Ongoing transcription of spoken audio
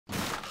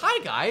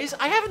Hi guys,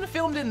 I haven't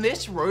filmed in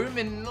this room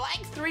in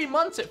like 3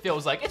 months it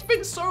feels like. It's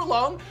been so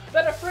long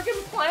that a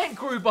friggin' plant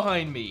grew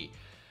behind me.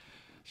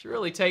 Should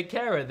really take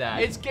care of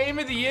that. It's Game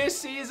of the Year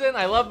season.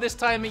 I love this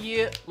time of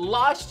year.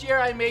 Last year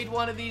I made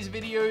one of these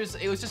videos.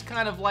 It was just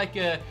kind of like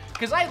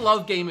because I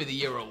love Game of the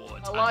Year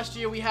awards. Last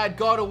year we had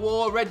God of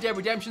War, Red Dead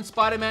Redemption,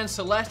 Spider-Man,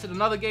 Celeste, and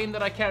another game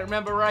that I can't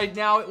remember right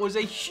now. It was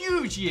a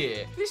huge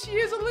year. This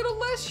year's a little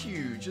less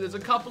huge. There's a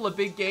couple of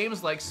big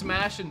games like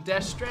Smash and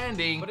Death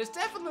Stranding, but it's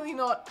definitely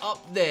not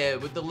up there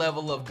with the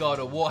level of God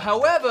of War.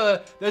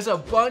 However, there's a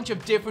bunch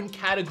of different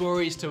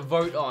categories to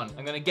vote on.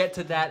 I'm gonna get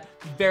to that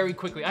very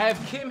quickly. I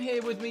have Kim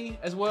here with me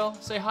as well.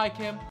 Say hi,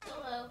 Kim.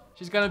 Hello.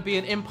 She's gonna be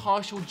an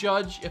impartial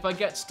judge if I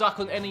get stuck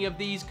on any of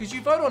these, because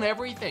you vote on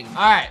everything. All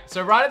right,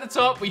 so right at the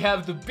top, we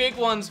have the big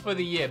ones for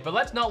the year, but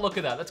let's not look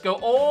at that. Let's go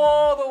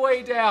all the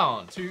way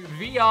down to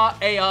VR,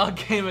 AR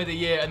Game of the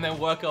Year, and then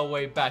work our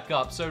way back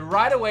up. So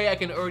right away, I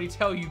can already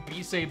tell you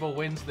Beat Saber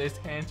wins this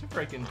hands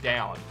freaking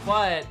down.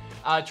 But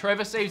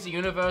Trevor Saves the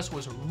Universe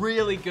was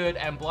really good,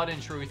 and Blood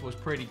and Truth was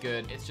pretty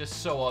good. It's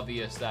just so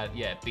obvious that,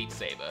 yeah, Beat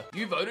Saber.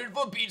 You voted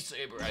for Beat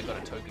Saber. I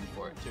got a token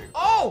for it too.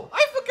 Oh,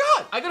 I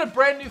forgot! I got a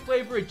brand new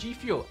flavor of G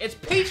Fuel. It's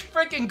peach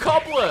freaking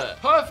cobbler.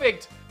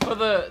 Perfect for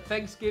the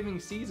Thanksgiving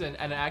season,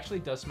 and it actually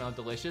does smell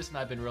delicious, and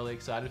I've been really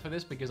excited for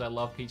this because I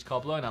love peach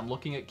cobbler, and I'm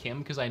looking at Kim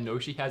because I know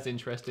she has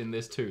interest in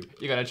this too.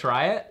 You gonna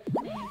try it?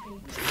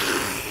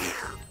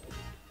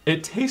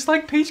 It tastes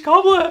like peach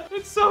cobbler.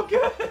 It's so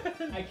good.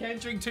 I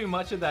can't drink too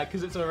much of that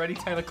because it's already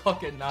 10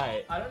 o'clock at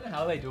night. I don't know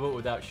how they do it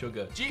without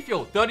sugar. G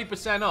Fuel,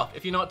 30% off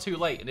if you're not too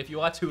late. And if you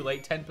are too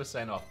late,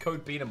 10% off.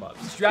 Code BeatEmUps.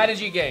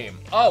 Strategy game.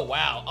 Oh,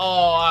 wow.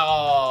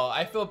 Oh,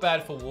 I feel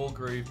bad for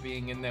Wargroove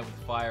being in there with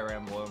Fire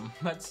Emblem.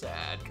 That's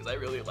sad because I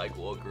really like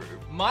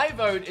Wargroove. My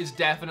vote is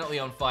definitely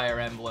on Fire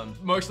Emblem,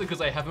 mostly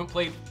because I haven't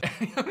played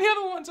any of the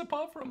other ones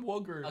apart from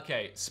Wargroove.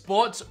 Okay,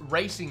 sports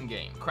racing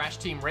game. Crash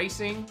Team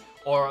Racing,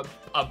 or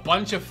a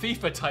bunch of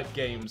FIFA type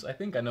games. I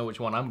think I know which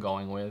one I'm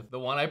going with. The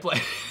one I play.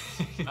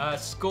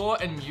 Score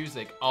and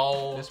music.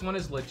 Oh, this one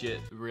is legit,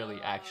 really,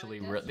 actually.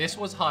 This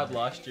was hard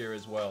last year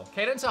as well.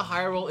 Cadence of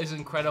Hyrule is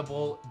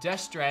incredible. Death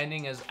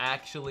Stranding is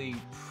actually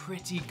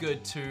pretty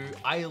good too.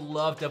 I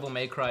love Devil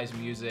May Cry's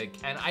music,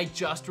 and I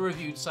just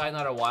reviewed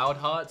Sayonara Wild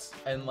Hearts,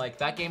 and like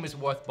that game is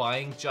worth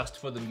buying just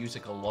for the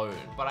music alone.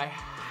 But I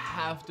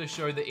have to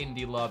show the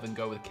indie love and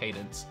go with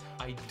Cadence.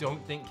 I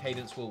don't think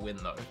Cadence will win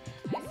though.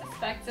 I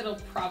suspect it'll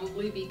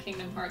probably be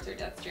Kingdom Hearts or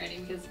Death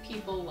Stranding because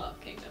people love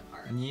Kingdom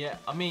Hearts. Yeah,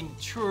 I mean,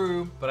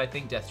 true, but I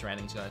think Death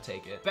Stranding's gonna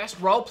take it. Best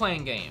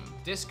role-playing game.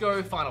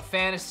 Disco, Final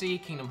Fantasy,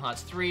 Kingdom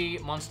Hearts 3,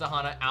 Monster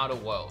Hunter, Outer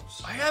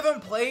Worlds. I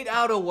haven't played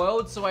Outer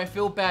Worlds, so I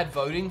feel bad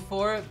voting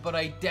for it, but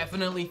I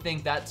definitely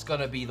think that's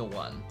gonna be the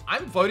one.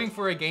 I'm voting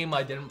for a game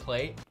I didn't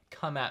play.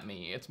 Come at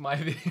me, it's my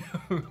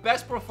video.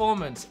 Best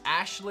performance,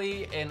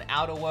 Ashley in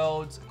Outer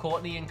Worlds,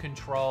 Courtney in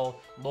Control,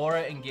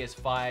 Laura in Gears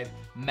 5,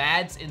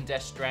 Mads in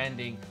Death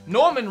Stranding,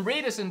 Norman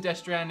Reedus in Death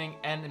Stranding,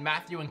 and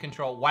Matthew in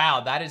Control. Wow,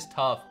 that is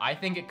tough. I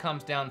think it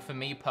comes down for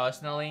me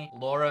personally,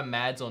 Laura,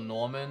 Mads, or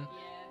Norman.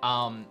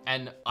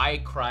 And I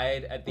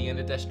cried at the end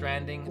of Death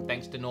Stranding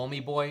thanks to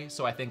Normie Boy,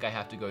 so I think I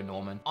have to go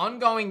Norman.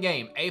 Ongoing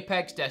game,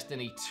 Apex,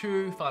 Destiny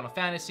 2, Final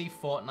Fantasy,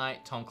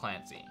 Fortnite, Tom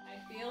Clancy.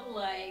 I feel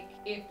like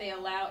if they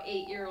allow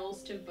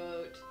 8-year-olds to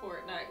vote,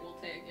 Fortnite will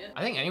take it.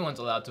 I think anyone's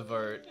allowed to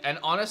vote. And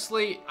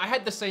honestly, I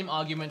had the same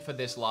argument for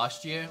this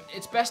last year.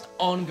 It's best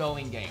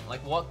ongoing game.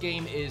 Like, what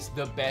game is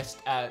the best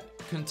at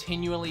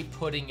continually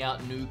putting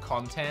out new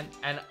content?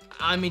 And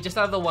I mean, just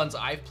out of the ones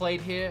I've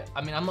played here,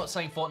 I mean, I'm not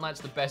saying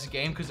Fortnite's the best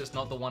game because it's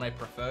not the one I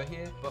prefer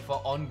here, but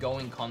for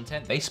ongoing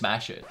content, they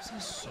smash it. This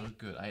is so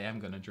good. I am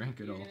gonna drink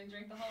it all. You're gonna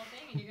drink the whole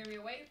thing and you're gonna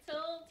be awake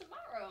till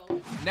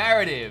tomorrow.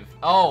 Narrative.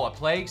 Oh, A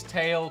Plague's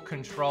Tale,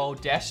 Control,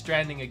 Death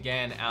Stranding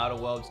again, Outer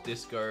Worlds,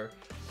 Disco.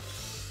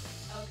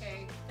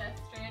 Okay,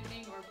 Death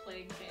Stranding or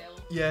Plague Tale?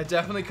 Yeah, it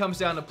definitely comes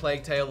down to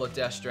Plague Tale or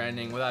Death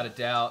Stranding, without a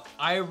doubt.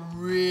 I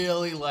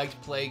really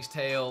liked Plague's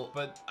Tale,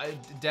 but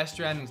Death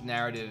Stranding's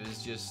narrative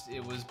is just,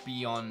 it was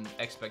beyond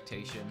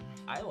expectation.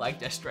 I like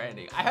Death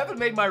Stranding. I haven't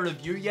made my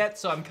review yet,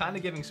 so I'm kind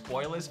of giving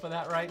spoilers for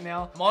that right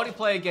now.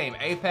 Multiplayer game,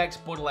 Apex,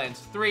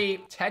 Borderlands 3,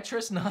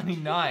 Tetris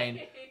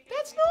 99.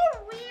 That's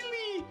not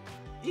really,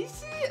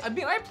 is it? I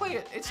mean, I play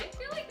it, it's... I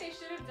feel like they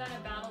should have done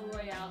a Battle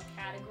Royale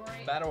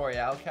category. Battle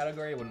Royale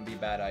category wouldn't be a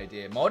bad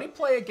idea.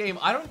 Multiplayer game,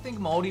 I don't think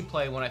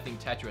multiplayer when I think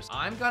Tetris.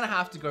 I'm gonna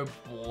have to go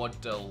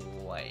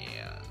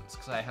Borderlands,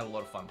 because I had a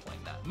lot of fun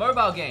playing that.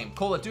 Mobile game,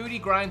 Call of Duty,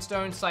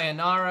 Grindstone,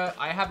 Sayonara.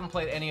 I haven't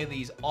played any of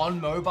these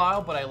on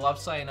mobile, but I love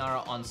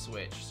Sayonara on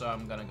Switch, so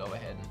I'm gonna go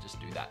ahead and just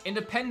do that.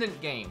 Independent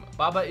game,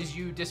 Baba Is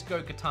You,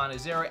 Disco, Katana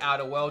Zero,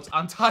 Outer Worlds,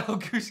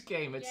 Untitled Goose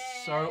Game. It's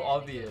so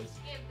obvious.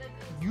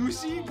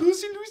 Goosey,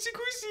 Goosey, Goosey,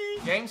 Goosey.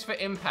 juicy. Games for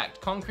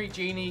impact: Concrete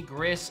Genie,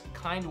 Gris,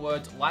 Kind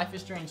Words, Life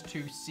is Strange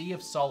 2, Sea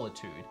of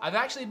Solitude. I've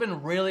actually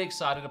been really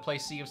excited to play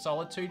Sea of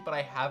Solitude, but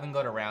I haven't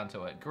got around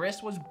to it.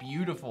 Gris was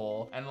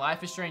beautiful, and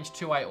Life is Strange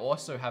 2 I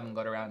also haven't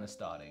got around to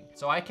starting.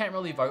 So I can't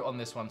really vote on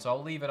this one, so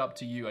I'll leave it up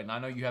to you, and I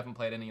know you haven't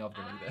played any of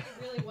them either.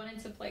 I really wanted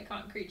to play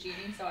Concrete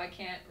Genie, so I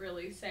can't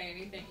really say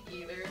anything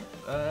either.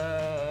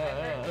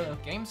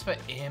 Games for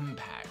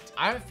impact.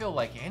 I don't feel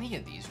like any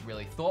of these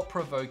really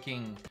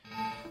thought-provoking.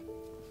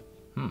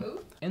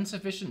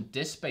 Insufficient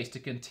disk space to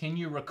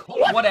continue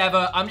recording.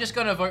 Whatever, I'm just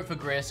gonna vote for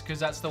Gris because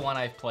that's the one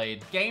I've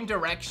played. Game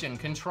direction: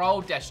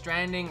 Control, Death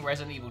Stranding,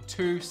 Resident Evil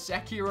 2,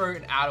 Sekiro,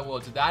 and Outer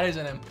Worlds. That is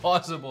an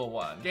impossible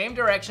one. Game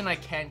direction I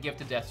can't give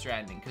to Death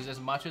Stranding because as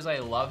much as I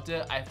loved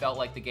it, I felt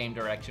like the game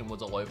direction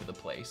was all over the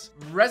place.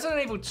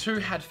 Resident Evil 2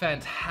 had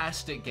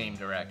fantastic game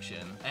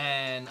direction,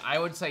 and I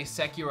would say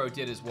Sekiro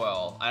did as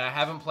well. And I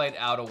haven't played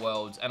Outer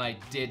Worlds, and I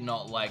did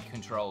not like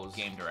Control's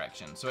game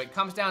direction. So it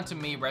comes down to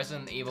me,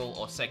 Resident Evil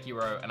or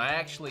Sekiro, and I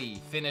actually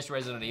finished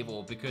Resident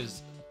Evil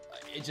because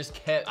I just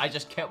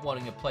kept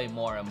wanting to play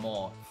more and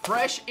more.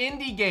 Fresh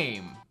indie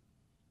game.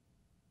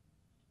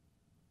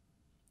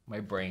 My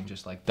brain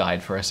just like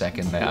died for a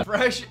second there.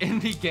 Fresh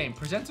indie game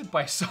presented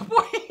by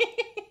Subway.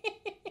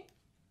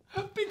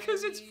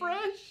 Because it's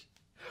fresh.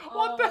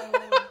 What the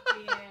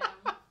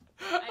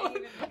hell?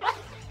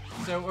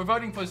 So we're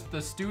voting for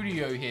the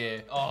studio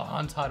here. Oh,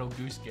 Untitled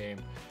Goose Game.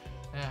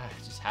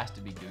 It just has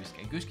to be Goose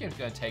Game. Goose Game's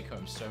gonna take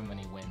home so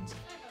many wins.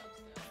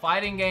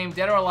 Fighting game: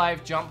 Dead or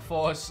Alive, Jump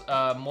Force,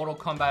 Mortal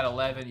Kombat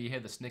 11. You hear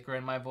the snicker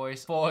in my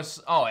voice.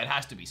 Force, oh, it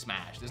has to be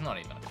Smash. There's not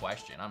even a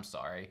question, I'm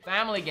sorry.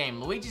 Family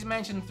game: Luigi's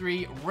Mansion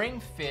 3, Ring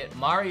Fit,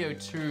 Mario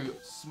 2,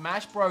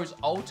 Smash Bros.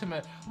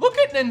 Ultimate. Look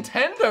at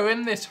Nintendo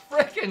in this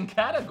freaking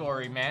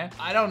category, man.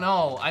 I don't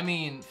know, I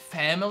mean,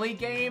 family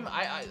game?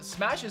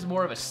 Smash is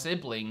more of a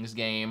siblings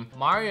game.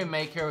 Mario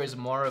Maker is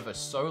more of a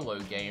solo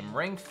game.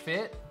 Ring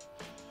Fit?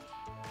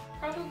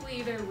 Probably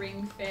either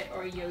Ring Fit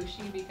or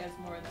Yoshi because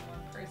more than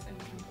one person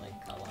can play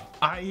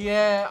co-op.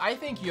 Yeah, I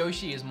think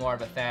Yoshi is more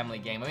of a family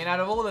game. I mean,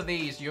 out of all of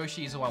these,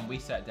 Yoshi is the one we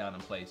sat down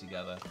and played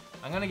together.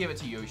 I'm gonna give it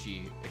to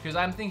Yoshi because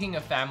I'm thinking a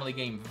family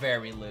game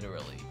very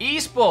literally.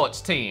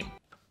 Esports team.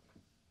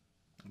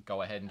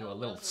 Go ahead and do a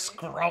little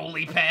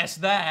scrolly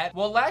past that.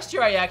 Well, last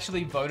year I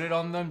actually voted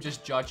on them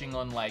just judging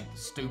on like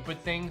stupid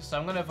things. So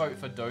I'm gonna vote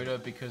for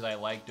Dota because I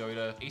like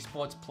Dota.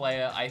 Esports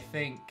player, I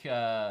think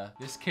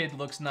this kid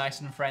looks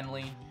nice and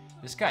friendly.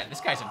 This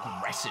guy's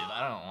aggressive.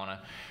 I don't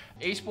wanna.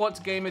 Esports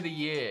game of the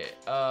year.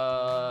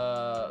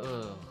 I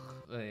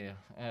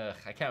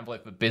can't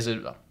vote for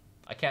Blizzard.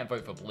 I can't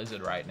vote for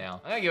Blizzard right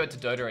now. I'm gonna give it to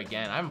Dota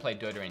again. I haven't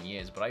played Dota in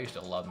years, but I used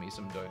to love me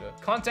some Dota.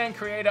 Content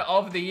creator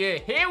of the year.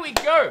 Here we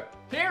go.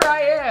 Here I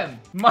am.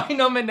 My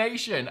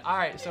nomination. All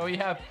right, so we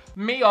have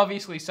me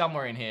obviously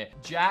somewhere in here.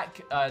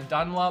 Jack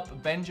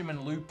Dunlop,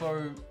 Benjamin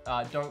Lupo,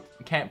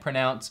 can't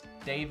pronounce,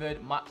 David,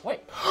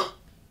 wait.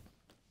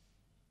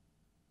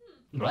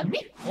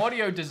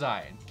 Audio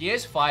design.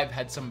 Gears 5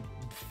 had some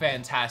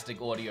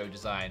fantastic audio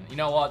design. You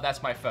know what?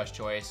 That's my first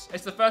choice.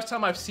 It's the first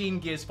time I've seen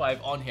Gears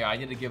 5 on here. I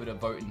need to give it a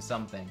vote in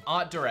something.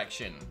 Art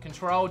direction.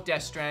 Control,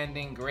 Death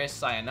Stranding, Gris,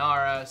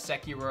 Sayonara,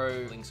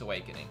 Sekiro, Link's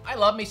Awakening. I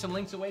love me some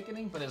Link's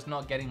Awakening, but it's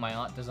not getting my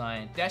art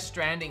design. Death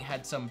Stranding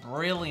had some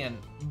brilliant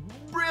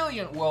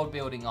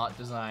world-building art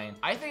design.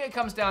 I think it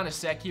comes down to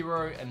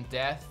Sekiro and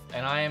Death,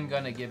 and I am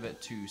gonna give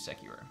it to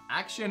Sekiro.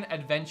 Action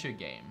adventure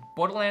game.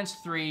 Borderlands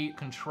 3,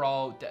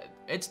 Control,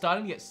 it's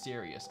starting to get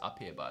serious up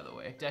here, by the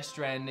way. Death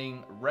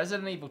Stranding,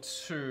 Resident Evil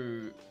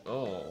 2,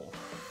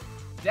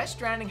 Death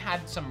Stranding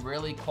had some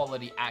really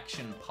quality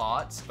action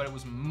parts, but it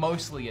was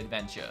mostly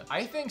adventure.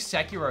 I think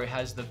Sekiro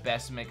has the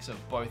best mix of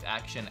both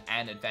action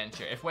and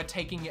adventure, if we're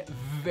taking it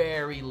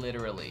very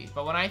literally.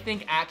 But when I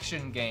think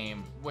action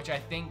game, which I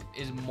think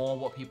is more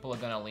what people are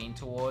gonna lean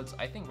towards,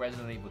 I think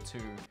Resident Evil 2,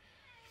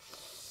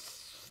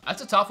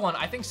 that's a tough one.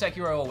 I think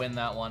Sekiro will win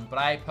that one, but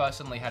I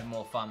personally had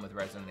more fun with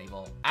Resident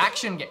Evil.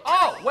 Action game.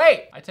 Oh,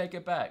 wait! I take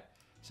it back.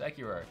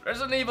 Sekiro.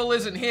 Resident Evil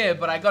isn't here,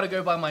 but I gotta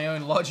go by my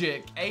own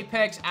logic.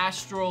 Apex,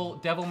 Astral,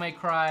 Devil May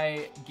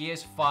Cry,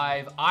 Gears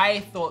 5.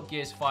 I thought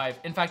Gears 5.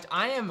 In fact,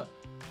 I am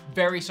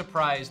very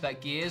surprised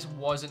that Gears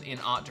wasn't in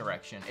art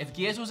direction. If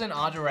Gears was in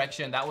art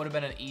direction, that would have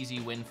been an easy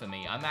win for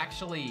me. I'm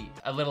actually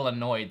a little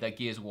annoyed that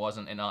Gears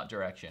wasn't in art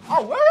direction.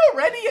 Oh, we're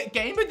already at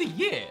Game of the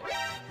Year.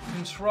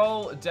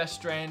 Control, Death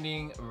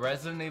Stranding,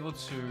 Resident Evil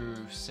 2,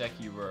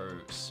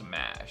 Sekiro,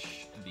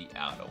 Smash, The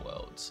Outer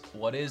Worlds.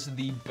 What is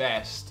the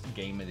best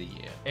Game of the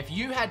Year? If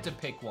you had to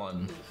pick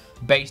one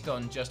based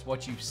on just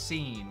what you've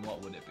seen,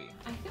 what would it be?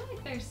 I feel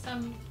like there's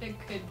some that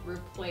could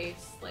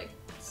replace like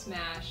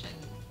Smash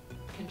and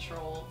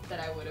Control that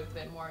I would have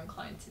been more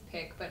inclined to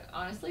pick, but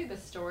honestly the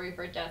story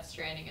for Death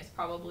Stranding is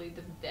probably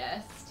the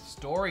best.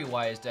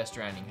 Story-wise, Death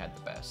Stranding had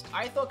the best.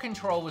 I thought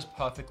Control was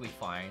perfectly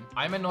fine.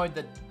 I'm annoyed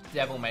that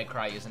Devil May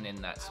Cry isn't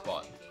in that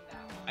spot.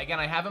 Again,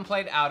 I haven't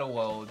played Outer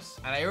Worlds,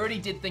 and I already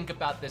did think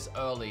about this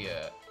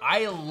earlier.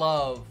 I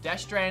love Death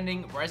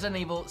Stranding, Resident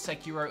Evil,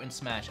 Sekiro, and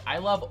Smash. I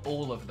love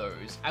all of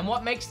those. And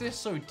what makes this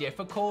so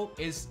difficult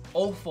is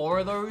all 4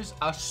 of those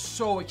are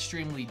so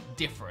extremely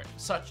different.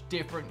 Such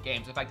different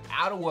games. In fact,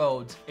 Outer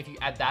Worlds, if you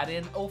add that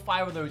in, all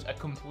 5 of those are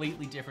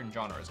completely different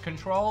genres.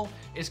 Control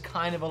is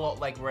kind of a lot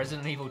like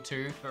Resident Evil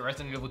 2, but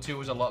Resident Evil 2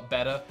 was a lot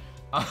better.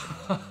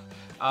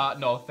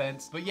 No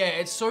offense. But yeah,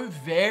 it's so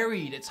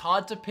varied. It's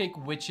hard to pick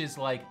which is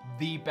like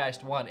the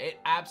best one. It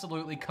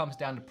absolutely comes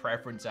down to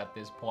preference at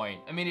this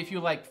point. I mean, if you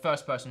like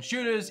first-person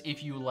shooters,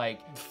 if you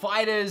like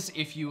fighters,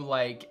 if you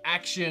like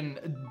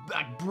action,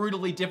 like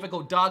brutally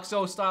difficult Dark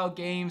Souls style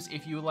games,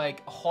 if you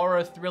like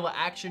horror thriller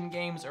action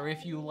games, or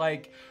if you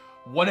like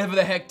whatever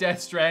the heck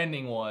Death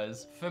Stranding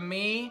was. For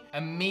me,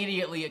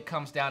 immediately it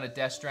comes down to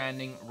Death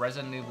Stranding,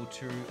 Resident Evil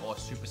 2, or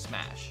Super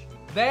Smash.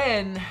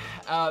 Then,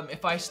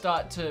 if I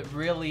start to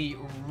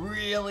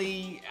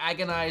really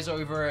agonize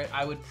over it,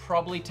 I would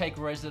probably take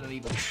Resident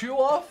Evil 2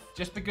 off,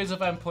 just because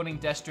if I'm putting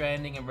Death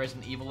Stranding and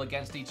Resident Evil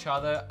against each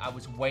other, I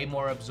was way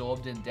more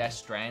absorbed in Death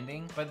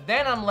Stranding. But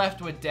then I'm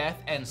left with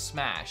Death and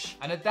Smash.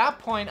 And at that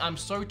point, I'm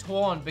so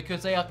torn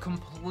because they are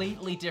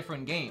completely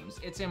different games.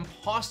 It's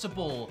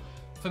impossible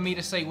for me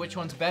to say which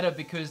one's better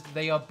because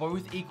they are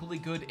both equally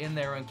good in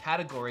their own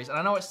categories. And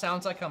I know it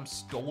sounds like I'm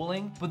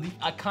stalling, but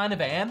I kind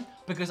of am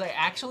because I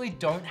actually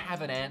don't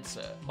have an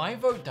answer. My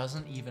vote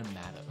doesn't even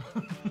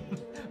matter.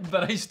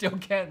 But I still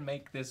can't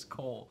make this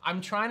call.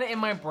 I'm trying to, in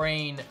my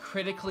brain,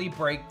 critically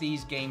break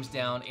these games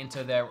down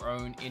into their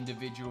own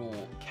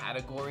individual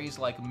categories.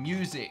 Like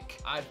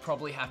music, I'd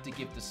probably have to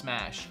give to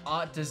Smash.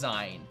 Art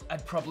design,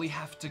 I'd probably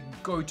have to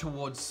go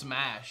towards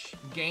Smash.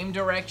 Game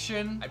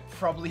direction, I'd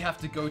probably have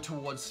to go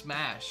towards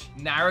Smash.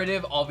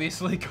 Narrative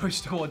obviously goes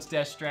towards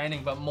Death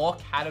Stranding, but more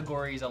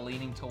categories are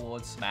leaning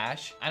towards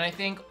Smash. And I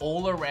think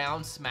all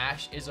around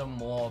Smash is a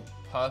more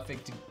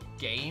perfect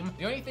game.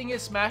 The only thing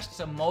is Smash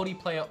is a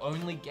multiplayer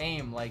only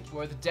game, like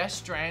where the Death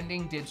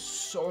Stranding did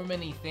so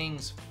many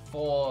things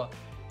for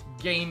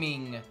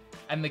gaming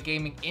and the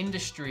gaming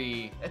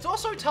industry. It's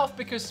also tough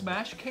because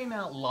Smash came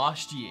out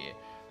last year.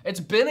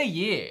 It's been a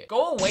year.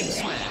 Go away,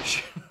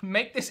 Smash.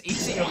 Make this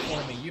easier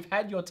for me. You've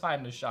had your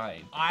time to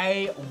shine.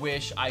 I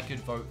wish I could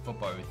vote for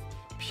both,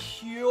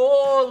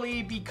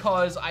 purely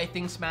because I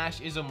think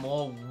Smash is a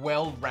more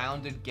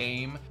well-rounded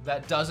game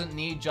that doesn't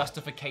need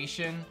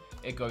justification.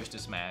 It goes to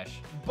Smash.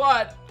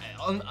 But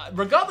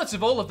regardless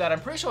of all of that,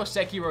 I'm pretty sure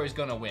Sekiro is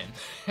gonna win.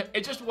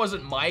 It just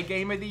wasn't my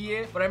game of the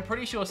year, but I'm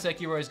pretty sure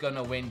Sekiro is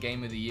gonna win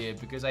game of the year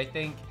because I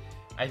think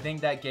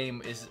that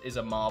game is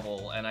a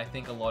marvel, and I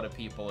think a lot of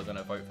people are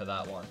gonna vote for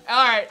that one.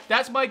 All right,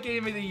 that's my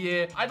game of the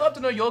year. I'd love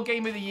to know your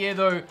game of the year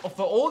though.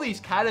 For all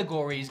these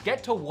categories,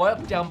 get to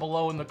work down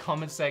below in the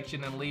comment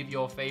section and leave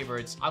your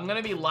favorites. I'm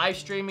gonna be live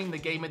streaming the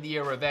game of the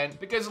year event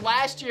because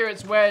last year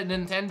it's where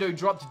Nintendo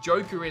dropped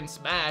Joker in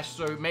Smash,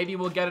 so maybe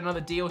we'll get another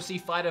DLC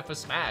fighter for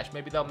Smash.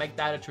 Maybe they'll make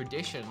that a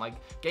tradition. Like,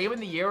 Game of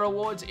the Year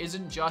awards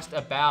isn't just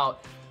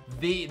about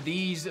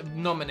these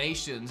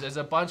nominations. There's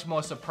a bunch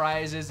more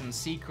surprises and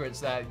secrets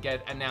that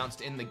get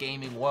announced in the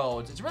gaming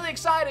world. It's really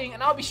exciting,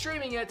 and I'll be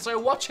streaming it, so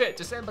watch it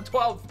December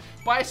 12th.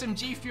 Buy some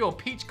G Fuel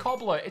Peach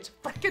Cobbler. It's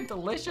freaking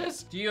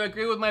delicious. Do you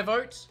agree with my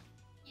votes?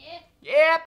 Yeah. Yeah.